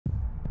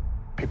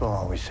People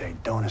always say,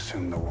 don't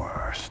assume the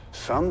worst.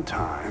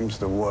 Sometimes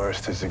the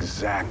worst is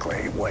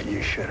exactly what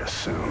you should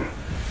assume.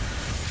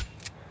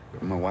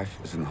 My wife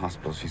is in the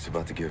hospital. She's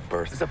about to give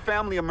birth. It's a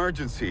family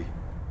emergency.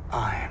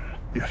 I'm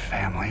your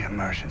family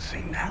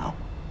emergency now.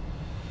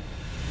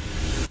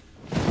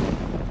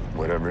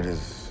 Whatever it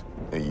is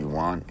that you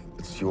want,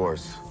 it's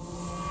yours.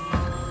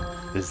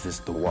 Is this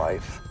the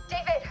wife?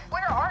 David,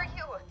 where are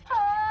you?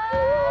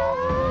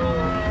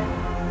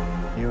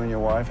 You and your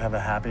wife have a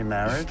happy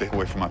marriage? Stay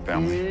away from my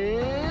family.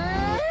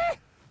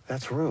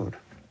 That's rude.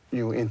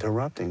 You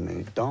interrupting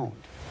me. Don't.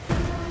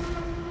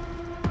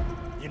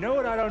 You know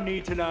what I don't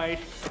need tonight?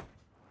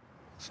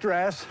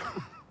 Stress.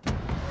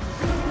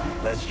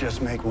 Let's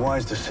just make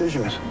wise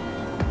decisions.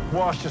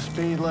 Watch the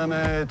speed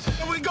limit.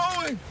 Where are we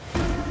going?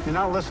 You're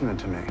not listening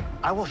to me.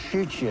 I will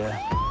shoot you.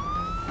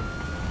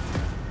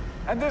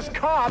 And this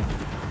cop.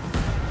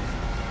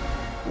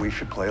 We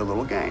should play a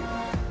little game.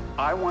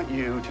 I want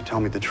you to tell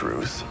me the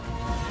truth.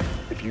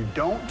 If you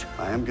don't,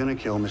 I am gonna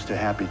kill Mr.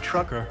 Happy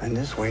Trucker and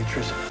this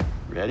waitress.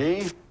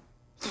 Ready?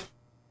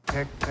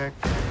 Tick, tick.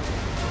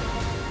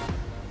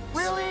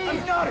 Really?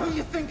 I'm not who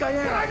you think I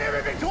am. I never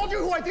even told you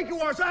who I think you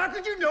are, so how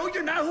could you know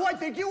you're not who I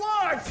think you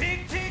are?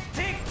 Tick, tick,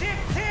 tick, tick,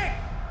 tick.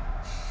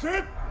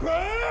 Sit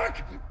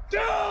back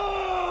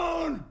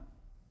down!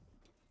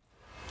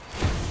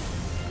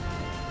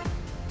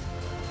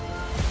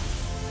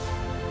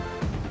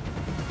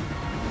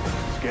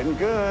 It's getting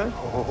good.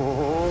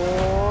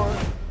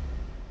 Oh.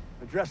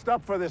 I dressed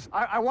up for this.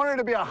 I wanted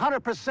to be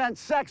 100%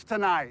 sex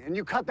tonight, and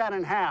you cut that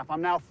in half.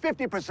 I'm now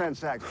 50%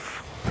 sex.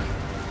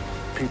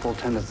 People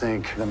tend to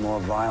think the more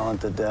violent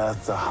the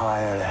death, the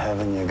higher to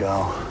heaven you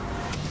go.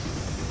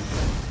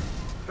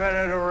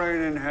 Better to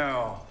reign in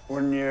hell,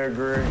 wouldn't you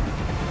agree?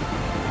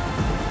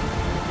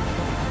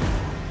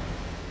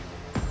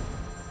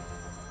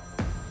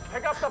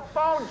 Pick up the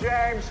phone,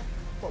 James.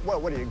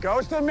 What are you,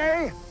 ghosting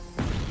me?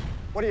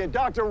 What are you,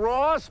 Dr.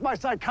 Ross, my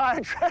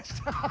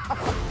psychiatrist?